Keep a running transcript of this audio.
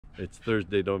It's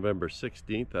Thursday, November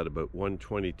 16th at about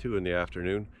 1:22 in the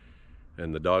afternoon,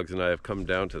 and the dogs and I have come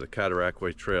down to the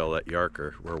Cataraqui Trail at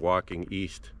Yarker. We're walking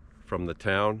east from the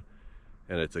town,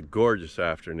 and it's a gorgeous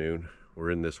afternoon. We're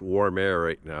in this warm air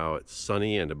right now. It's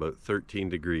sunny and about 13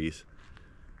 degrees.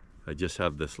 I just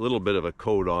have this little bit of a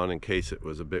coat on in case it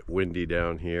was a bit windy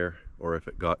down here or if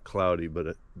it got cloudy, but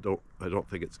I don't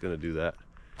think it's going to do that.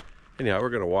 Anyhow, we're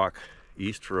going to walk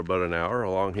east for about an hour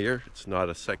along here. It's not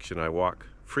a section I walk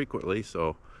frequently,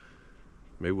 so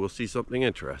maybe we'll see something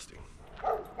interesting.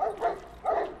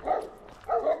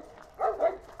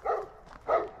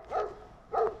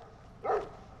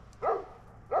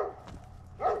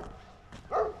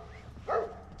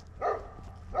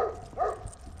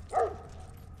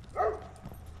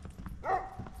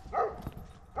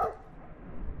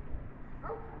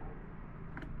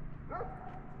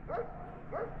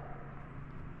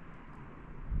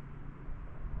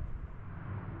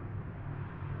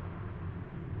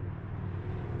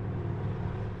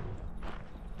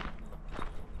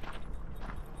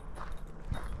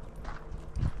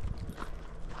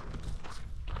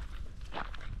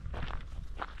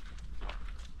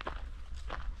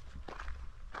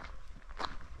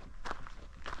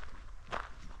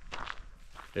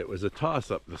 It was a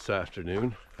toss-up this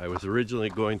afternoon. I was originally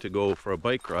going to go for a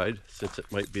bike ride, since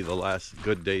it might be the last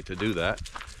good day to do that.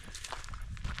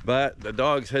 But the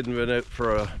dogs hadn't been out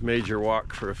for a major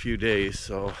walk for a few days,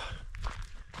 so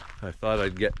I thought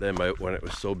I'd get them out when it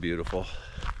was so beautiful.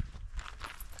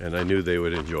 And I knew they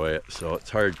would enjoy it, so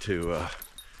it's hard to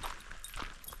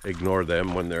ignore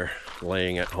them when they're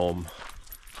laying at home,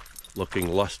 looking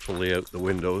lustfully out the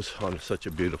windows on such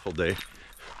a beautiful day.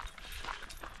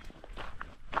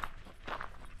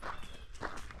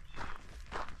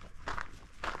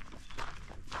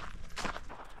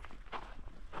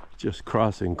 Just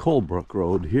crossing Colebrook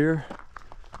Road here.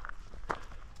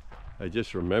 I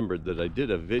just remembered that I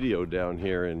did a video down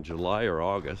here in July or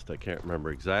August, I can't remember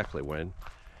exactly when,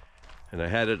 and I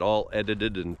had it all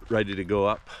edited and ready to go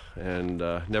up, and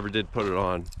never did put it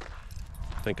on.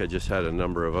 I think I just had a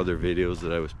number of other videos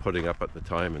that I was putting up at the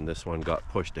time, and this one got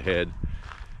pushed ahead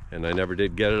and I never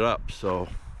did get it up. So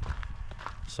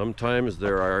sometimes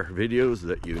there are videos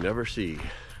that you never see.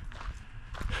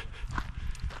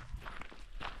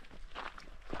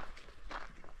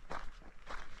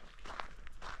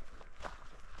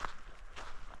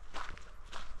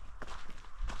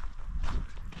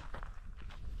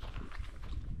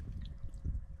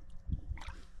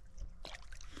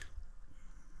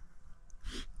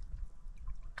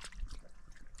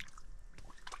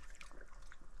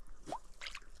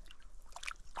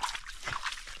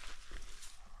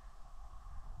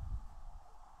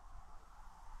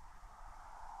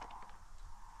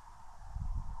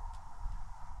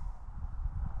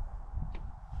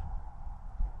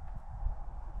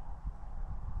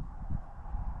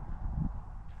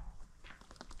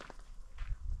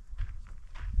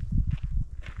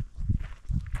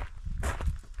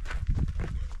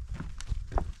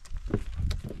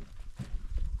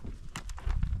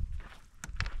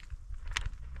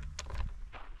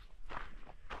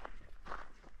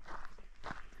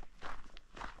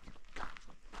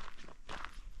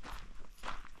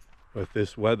 With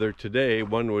this weather today,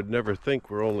 one would never think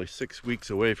we're only 6 weeks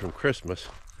away from Christmas.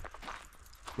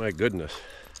 My goodness,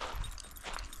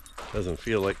 doesn't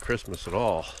feel like Christmas at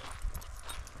all.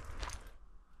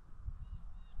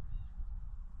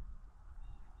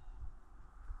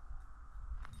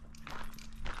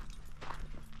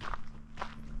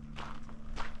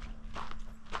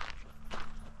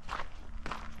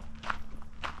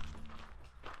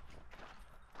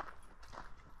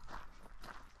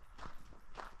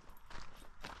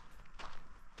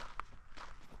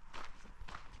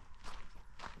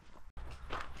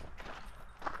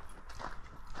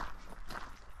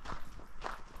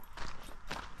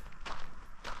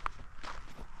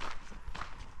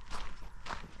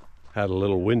 Had a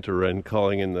little winter wren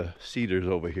calling in the cedars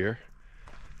over here,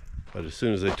 but as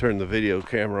soon as I turned the video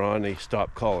camera on, he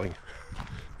stopped calling.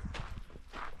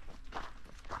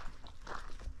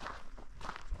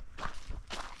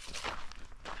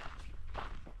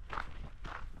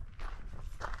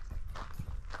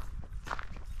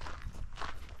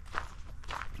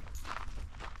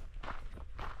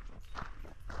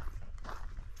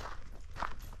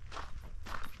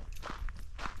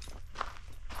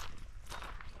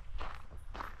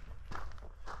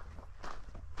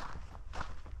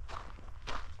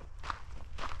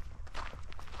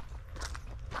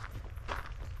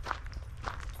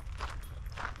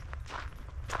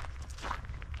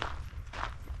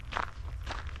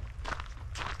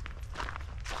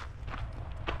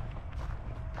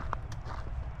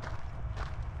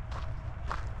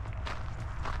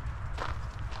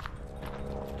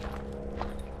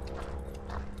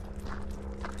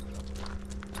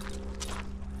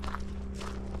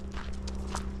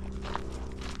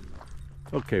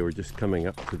 Okay, we're just coming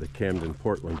up to the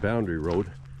Camden-Portland boundary road.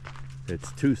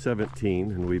 It's 2:17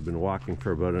 and we've been walking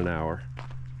for about an hour.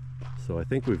 So I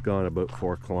think we've gone about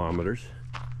 4 kilometers.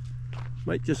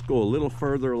 Might just go a little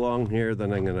further along here,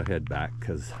 then I'm going to head back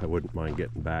because I wouldn't mind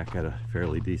getting back at a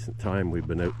fairly decent time. We've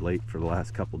been out late for the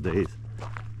last couple days.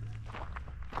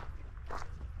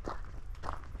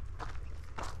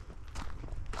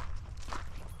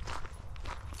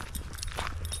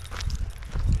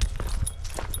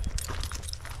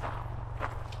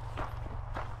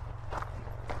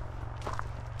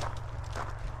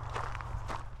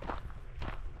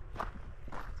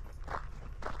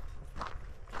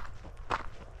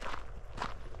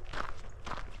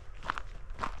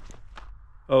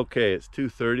 Okay, it's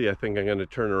 2:30. I think I'm going to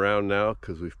turn around now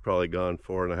because we've probably gone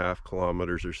 4.5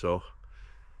 kilometers or so.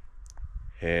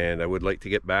 And I would like to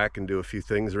get back and do a few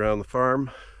things around the farm.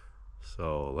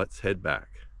 So let's head back.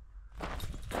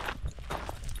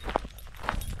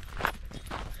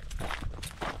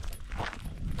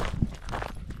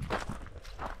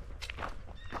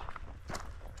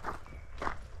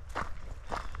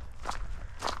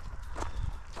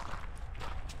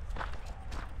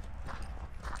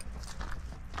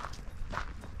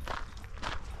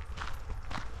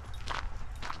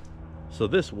 So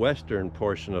this western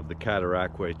portion of the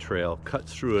Cataraqui Trail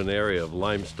cuts through an area of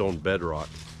limestone bedrock.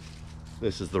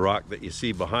 This is the rock that you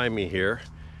see behind me here.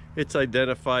 It's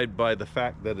identified by the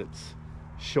fact that it's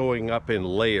showing up in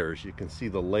layers. You can see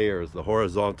the layers, the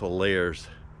horizontal layers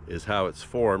is how it's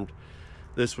formed.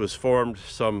 This was formed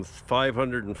some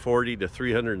 540 to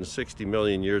 360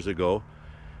 million years ago,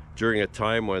 during a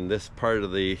time when this part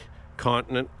of the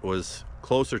continent was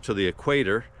closer to the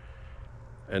equator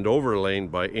and overlain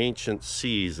by ancient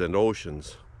seas and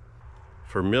oceans.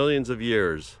 For millions of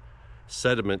years,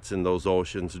 sediments in those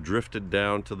oceans drifted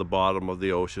down to the bottom of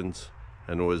the oceans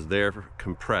and was there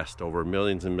compressed over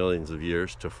millions and millions of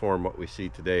years to form what we see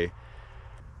today.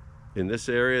 In this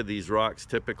area, these rocks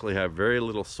typically have very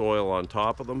little soil on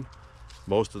top of them,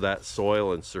 most of that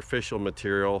soil and superficial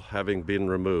material having been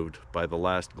removed by the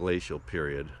last glacial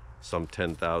period, some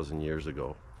 10,000 years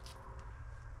ago.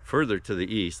 Further to the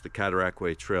east, the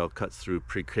Cataraqui Trail cuts through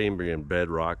Precambrian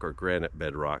bedrock or granite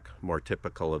bedrock, more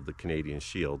typical of the Canadian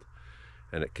Shield,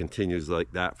 and it continues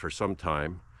like that for some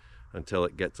time until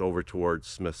it gets over towards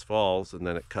Smiths Falls, and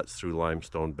then it cuts through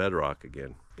limestone bedrock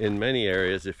again. In many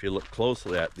areas, if you look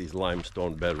closely at these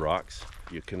limestone bedrocks,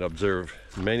 you can observe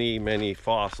many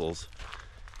fossils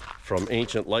from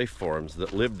ancient life forms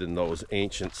that lived in those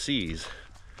ancient seas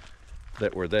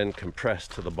that were then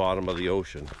compressed to the bottom of the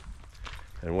ocean.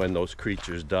 And when those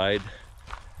creatures died,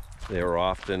 they were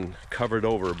often covered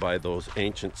over by those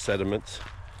ancient sediments,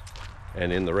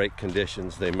 and in the right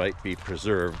conditions they might be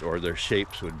preserved, or their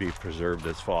shapes would be preserved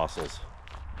as fossils.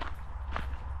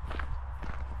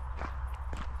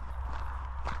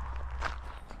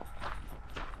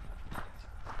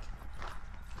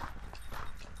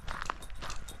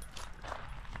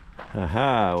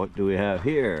 Aha, what do we have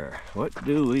here? What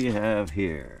do we have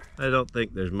here? I don't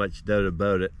think there's much doubt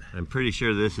about it. I'm pretty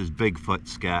sure this is Bigfoot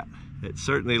scat. It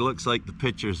certainly looks like the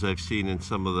pictures I've seen in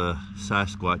some of the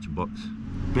Sasquatch books.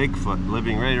 Bigfoot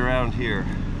living right around here.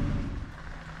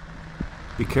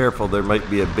 Be careful, there might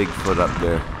be a Bigfoot up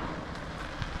there.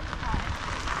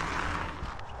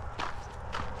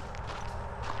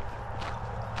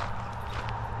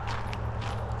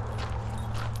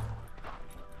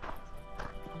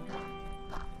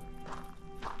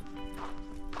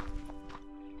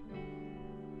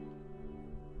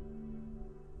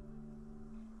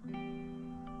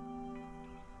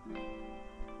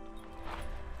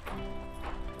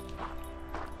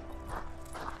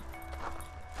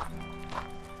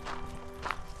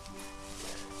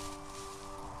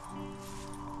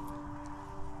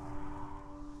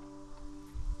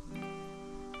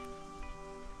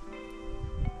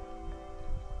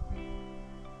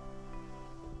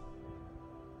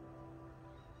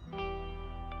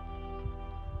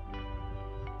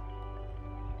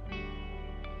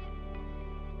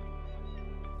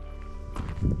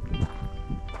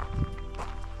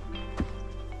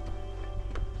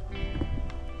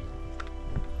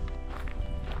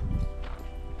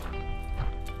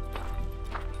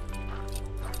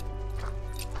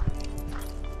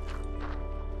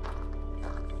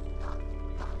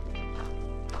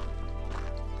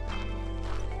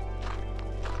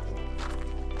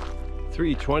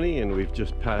 .320 and we've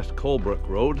just passed Colebrook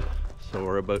Road, so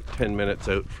we're about 10 minutes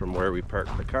out from where we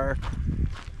parked the car.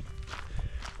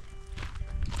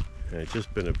 And it's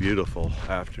just been a beautiful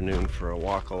afternoon for a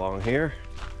walk along here.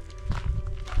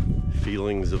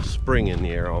 Feelings of spring in the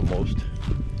air almost.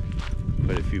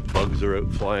 Quite a few bugs are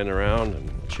out flying around,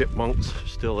 and chipmunks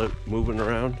still out moving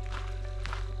around.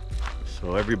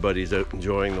 So everybody's out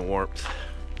enjoying the warmth.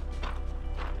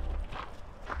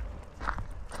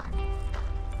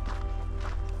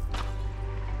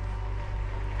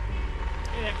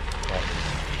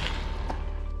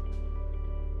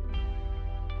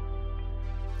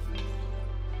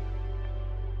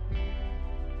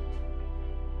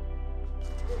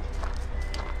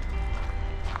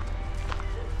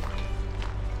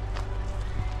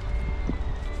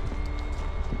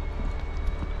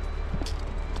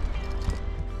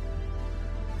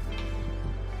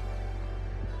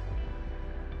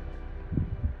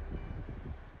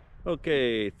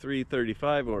 Okay,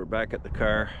 3:35 and we're back at the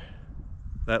car.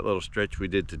 That little stretch we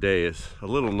did today is a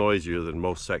little noisier than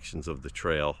most sections of the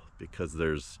trail because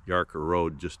there's Yarker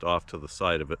Road just off to the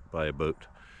side of it by about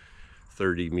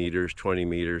 30 meters, 20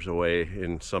 meters away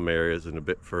in some areas and a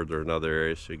bit further in other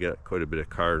areas. So you get quite a bit of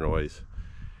car noise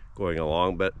going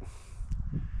along, but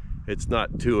it's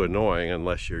not too annoying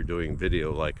unless you're doing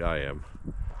video like I am.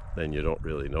 Then you don't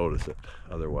really notice it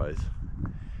otherwise.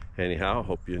 Anyhow,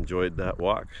 hope you enjoyed that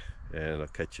walk, and I'll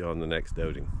catch you on the next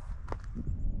outing.